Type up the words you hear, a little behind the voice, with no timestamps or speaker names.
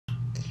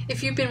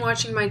If you've been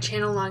watching my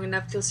channel long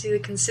enough, you'll see the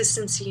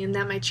consistency in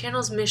that my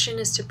channel's mission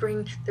is to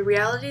bring the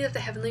reality of the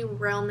heavenly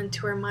realm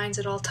into our minds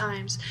at all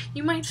times.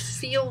 You might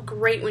feel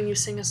great when you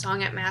sing a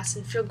song at Mass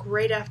and feel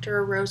great after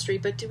a rosary,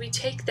 but do we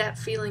take that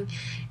feeling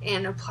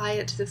and apply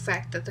it to the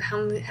fact that the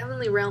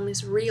heavenly realm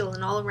is real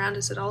and all around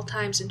us at all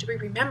times, and do we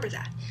remember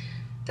that?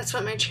 That's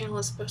what my channel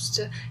is supposed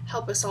to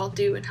help us all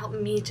do and help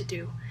me to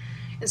do.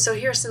 And so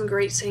here are some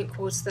great saint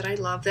quotes that I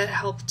love that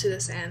help to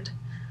this end.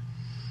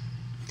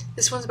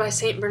 This one's by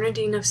Saint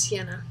Bernardine of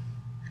Siena.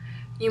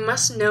 You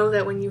must know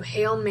that when you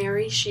hail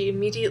Mary, she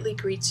immediately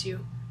greets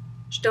you.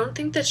 Don't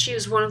think that she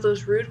is one of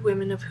those rude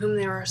women of whom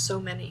there are so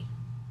many.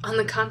 On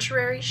the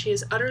contrary, she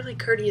is utterly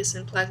courteous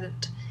and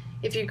pleasant.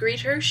 If you greet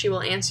her, she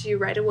will answer you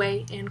right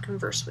away and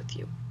converse with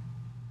you.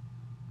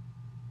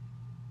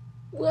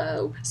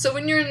 Whoa! So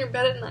when you're in your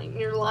bed at night and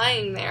you're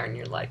lying there and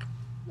you're like,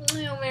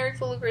 Hail Mary,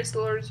 full of grace, the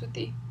Lord is with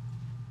thee.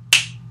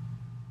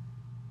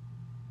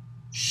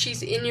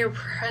 She's in your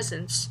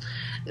presence.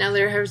 Now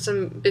there have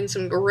been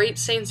some great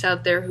saints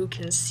out there who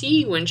can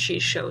see when she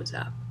shows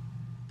up.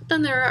 But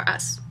then there are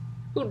us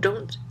who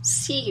don't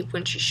see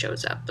when she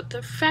shows up. But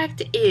the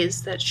fact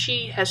is that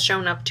she has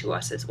shown up to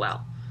us as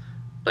well.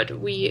 But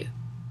we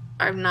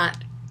are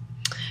not,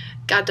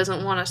 God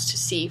doesn't want us to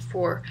see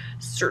for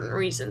certain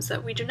reasons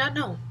that we do not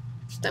know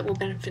that will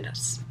benefit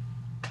us.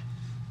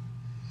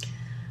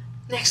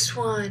 Next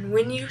one,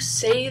 when you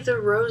say the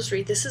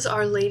rosary, this is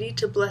Our Lady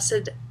to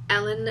Blessed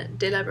Alan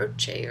de la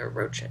Roche, or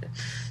Roche.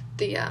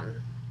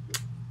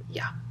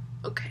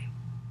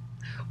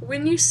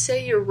 When you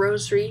say your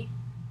rosary,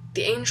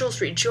 the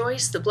angels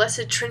rejoice, the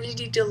Blessed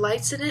Trinity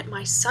delights in it,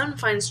 my son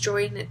finds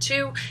joy in it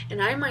too,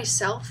 and I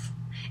myself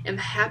am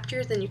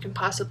happier than you can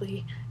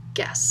possibly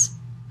guess.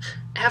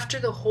 After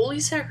the holy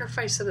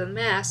sacrifice of the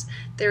Mass,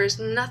 there is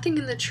nothing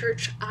in the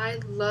Church I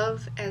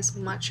love as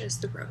much as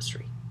the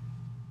rosary.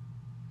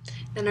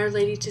 Then Our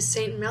Lady to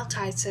Saint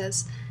Meltite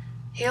says,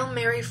 Hail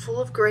Mary, full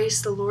of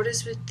grace, the Lord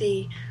is with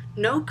thee.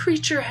 No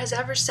creature has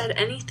ever said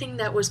anything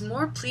that was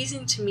more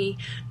pleasing to me,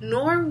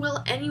 nor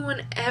will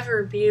anyone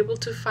ever be able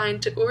to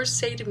find or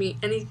say to me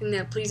anything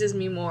that pleases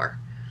me more.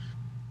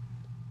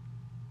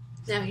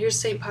 Now here's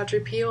St. Padre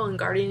Pio on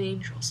guardian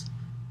angels.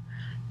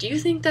 Do you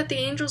think that the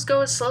angels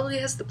go as slowly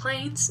as the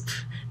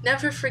planes?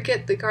 Never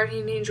forget the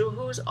guardian angel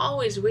who is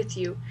always with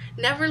you,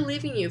 never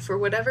leaving you for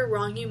whatever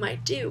wrong you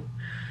might do.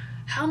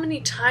 How many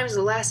times,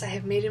 alas, I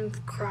have made him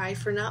cry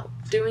for not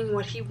doing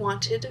what he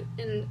wanted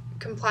and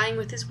complying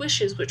with his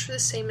wishes, which were the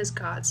same as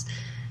God's.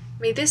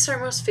 May this, our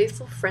most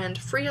faithful friend,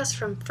 free us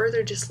from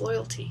further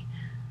disloyalty.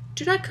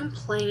 Do not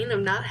complain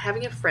of not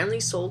having a friendly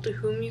soul to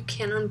whom you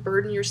can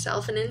unburden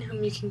yourself and in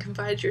whom you can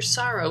confide your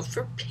sorrow.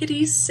 For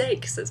pity's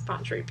sake, says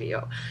Padre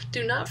Pio,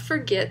 do not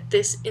forget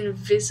this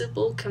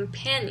invisible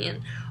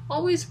companion,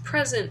 always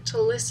present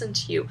to listen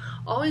to you,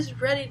 always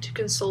ready to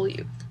console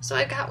you. So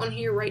I got one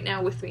here right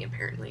now with me,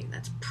 apparently.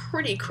 That's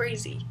pretty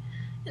crazy.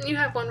 And you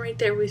have one right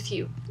there with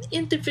you,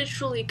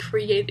 individually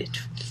created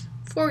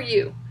for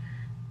you.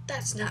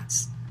 That's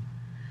nuts.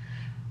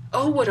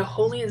 Oh, what a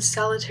holy and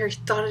salutary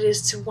thought it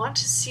is to want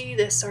to see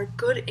this, our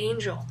good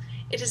angel.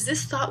 It is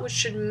this thought which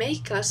should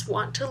make us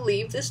want to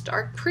leave this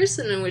dark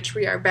prison in which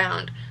we are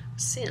bound.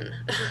 Sin.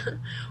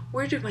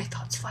 Where do my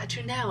thoughts fly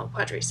to now?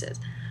 Padre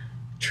says.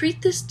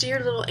 Treat this dear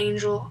little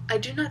angel, I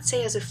do not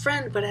say as a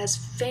friend, but as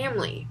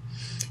family.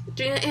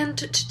 And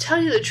to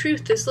tell you the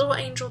truth, this little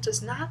angel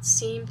does not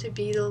seem to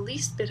be the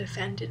least bit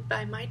offended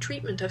by my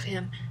treatment of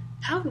him.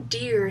 How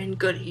dear and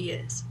good he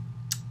is.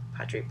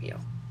 Padre Pio.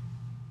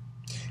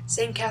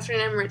 St. Catherine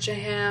Emmerich, I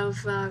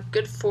have a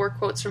good 4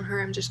 quotes from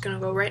her. I'm just going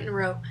to go right in a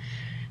row.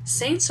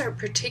 Saints are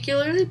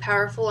particularly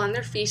powerful on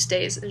their feast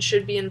days and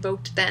should be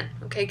invoked then.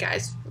 Okay,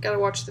 guys, we gotta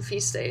watch the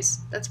feast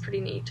days. That's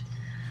pretty neat.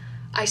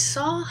 I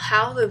saw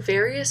how the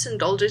various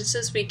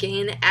indulgences we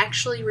gain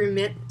actually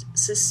remit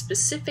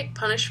specific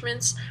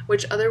punishments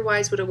which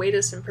otherwise would await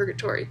us in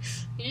purgatory.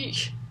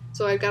 Eesh.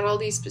 So I've got all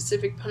these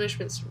specific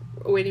punishments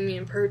awaiting me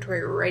in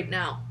purgatory right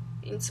now,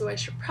 and so I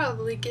should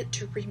probably get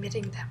to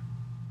remitting them.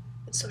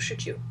 And so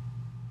should you.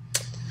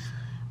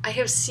 I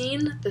have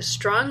seen the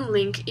strong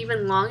link,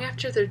 even long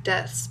after their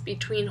deaths,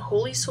 between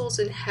holy souls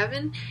in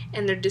heaven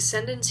and their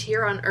descendants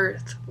here on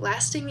earth,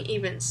 lasting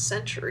even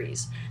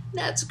centuries.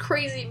 That's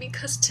crazy,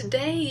 because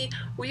today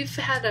we've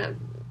had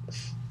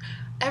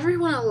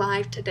everyone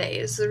alive today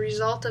is the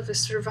result of a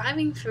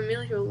surviving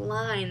familial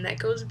line that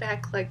goes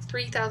back like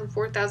 3,000,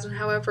 4,000,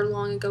 however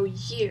long ago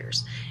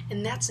years.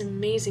 And that's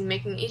amazing,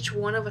 making each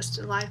one of us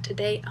alive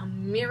today a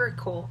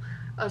miracle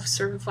of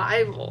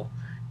survival.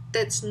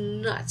 That's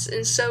nuts.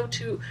 And so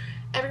to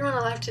everyone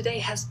alive today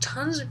has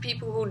tons of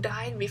people who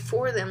died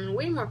before them and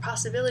way more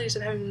possibilities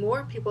of having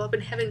more people up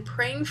in heaven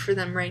praying for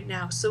them right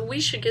now. So we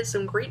should get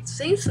some great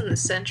saints in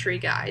this century,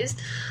 guys.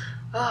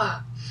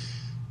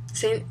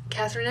 St.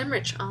 Catherine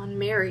Emmerich on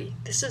Mary.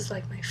 This is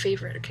like my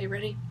favorite. Okay,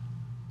 ready?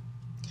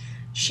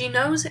 She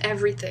knows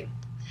everything,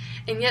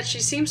 and yet she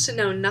seems to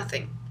know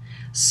nothing.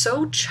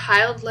 So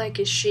childlike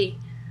is she.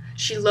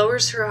 She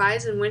lowers her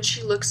eyes, and when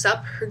she looks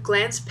up, her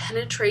glance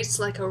penetrates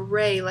like a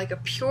ray, like a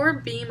pure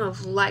beam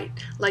of light,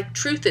 like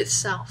truth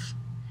itself.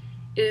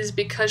 It is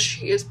because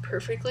she is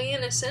perfectly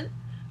innocent,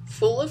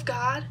 full of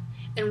God,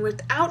 and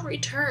without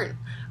return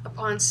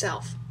upon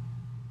self.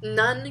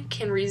 None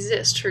can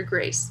resist her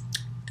grace.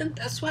 And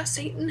that's why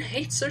Satan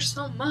hates her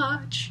so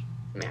much.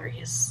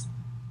 Marius.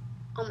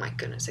 Oh my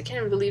goodness, I can't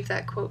even believe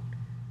that quote.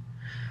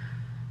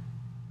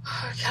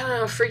 It kind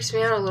of freaks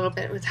me out a little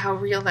bit with how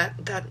real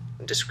that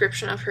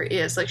description of her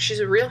is. Like, she's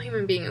a real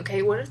human being,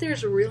 okay? What if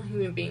there's a real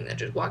human being that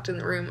just walked in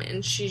the room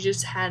and she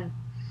just had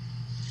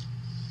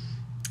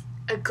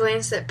a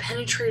glance that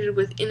penetrated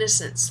with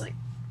innocence? Like,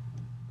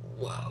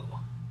 whoa.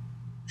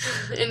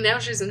 And now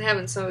she's in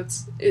heaven, so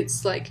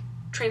it's like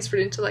transferred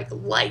into like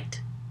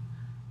light.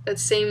 That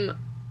same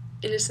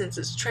innocence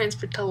is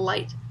transferred to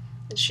light,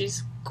 and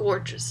she's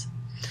gorgeous.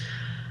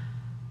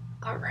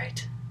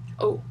 Alright.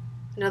 Oh,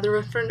 another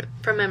one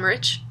from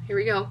Emmerich. Here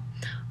we go.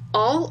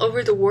 All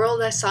over the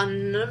world I saw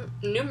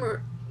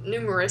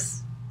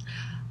numerous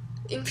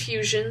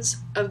infusions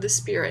of the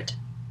Spirit,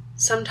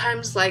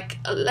 sometimes like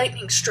a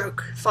lightning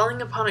stroke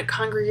falling upon a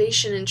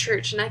congregation in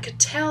church, and I could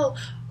tell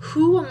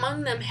who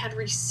among them had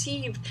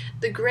received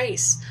the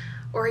grace.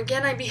 Or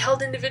again, I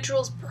beheld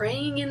individuals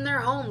praying in their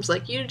homes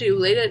like you do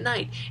late at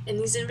night, and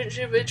these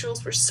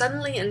individuals were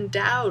suddenly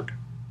endowed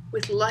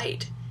with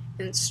light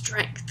and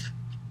strength.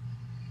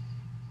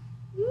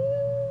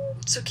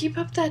 So keep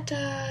up that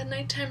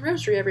nighttime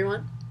rosary,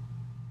 everyone.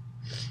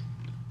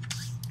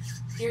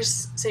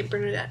 Here's St.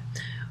 Bernadette.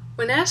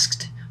 When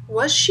asked,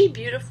 was she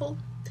beautiful?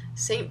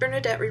 St.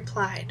 Bernadette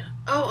replied,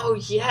 oh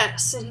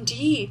yes,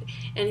 indeed,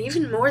 and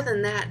even more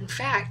than that. In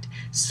fact,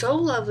 so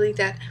lovely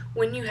that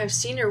when you have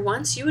seen her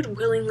once, you would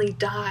willingly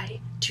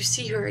die to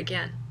see her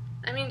again.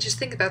 I mean, just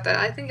think about that.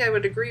 I think I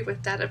would agree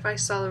with that if I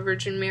saw the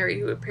Virgin Mary,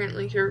 who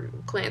apparently her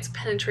glance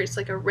penetrates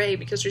like a ray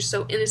because she's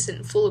so innocent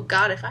and full of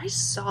God. If I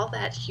saw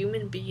that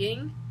human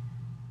being,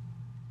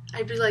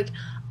 I'd be like,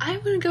 I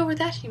want to go where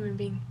that human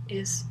being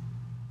is.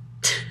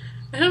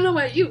 I don't know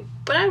about you,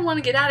 but I want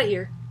to get out of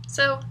here.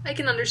 So I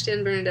can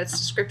understand Bernadette's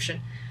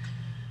description.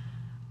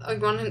 I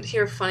want to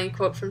hear a funny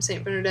quote from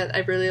St. Bernadette I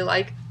really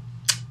like.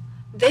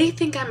 They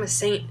think I'm a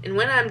saint, and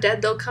when I'm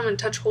dead they'll come and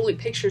touch holy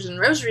pictures and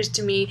rosaries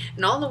to me,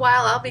 and all the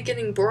while I'll be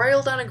getting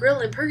broiled on a grill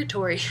in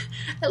purgatory.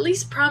 At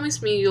least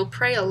promise me you'll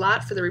pray a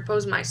lot for the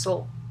repose of my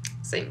soul.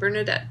 St.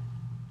 Bernadette.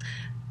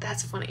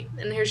 That's funny.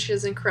 And here she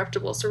is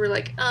incorruptible, so we're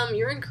like,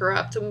 you're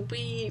incorrupt.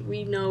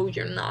 We know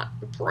you're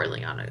not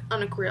broiling on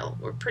a grill.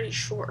 We're pretty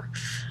sure.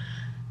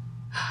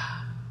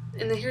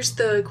 And then here's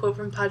the quote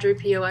from Padre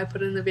Pio I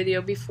put in the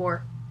video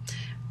before.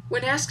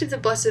 When asked if the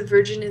Blessed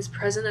Virgin is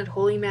present at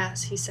Holy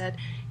Mass, he said,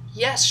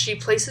 yes, she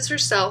places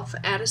herself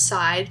at a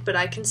side, but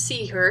I can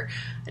see her,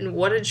 and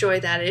what a joy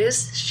that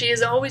is. She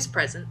is always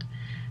present.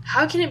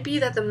 How can it be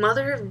that the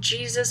Mother of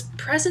Jesus,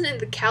 present in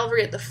the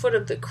Calvary at the foot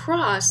of the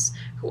cross,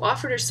 who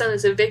offered her Son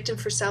as a victim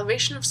for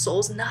salvation of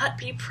souls, not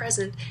be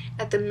present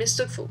at the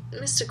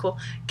mystical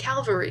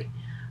Calvary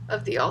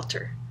of the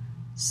altar?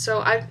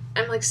 So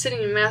I'm like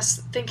sitting in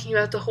Mass thinking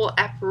about the whole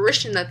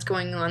apparition that's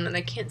going on, and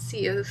I can't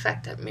see the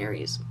fact that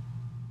Mary is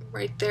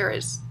right there,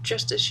 as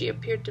just as she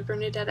appeared to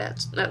Bernadette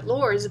at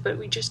Lourdes, but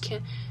we just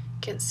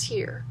can't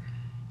see her.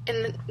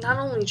 And not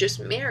only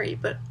just Mary,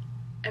 but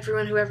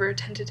everyone who ever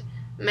attended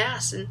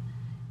Mass, and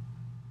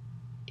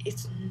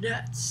it's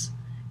nuts.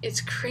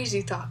 It's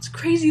crazy thoughts,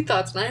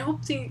 and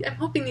I'm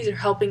hoping these are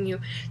helping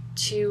you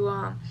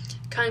to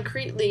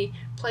concretely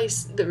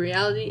place the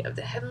reality of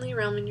the heavenly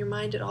realm in your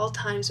mind at all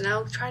times, and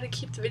I'll try to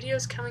keep the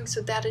videos coming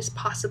so that is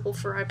possible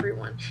for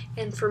everyone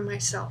and for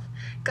myself.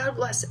 God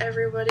bless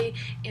everybody,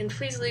 and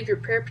please leave your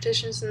prayer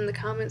petitions in the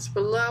comments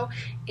below,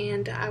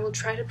 and I will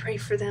try to pray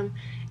for them.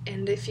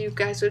 And if you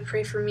guys would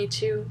pray for me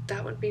too,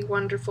 that would be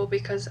wonderful,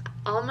 because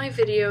all my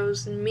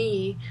videos and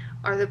me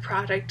are the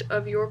product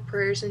of your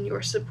prayers and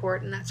your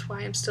support, and that's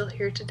why I'm still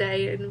here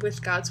today and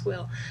with God's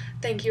will.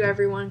 Thank you,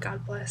 everyone.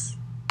 God bless.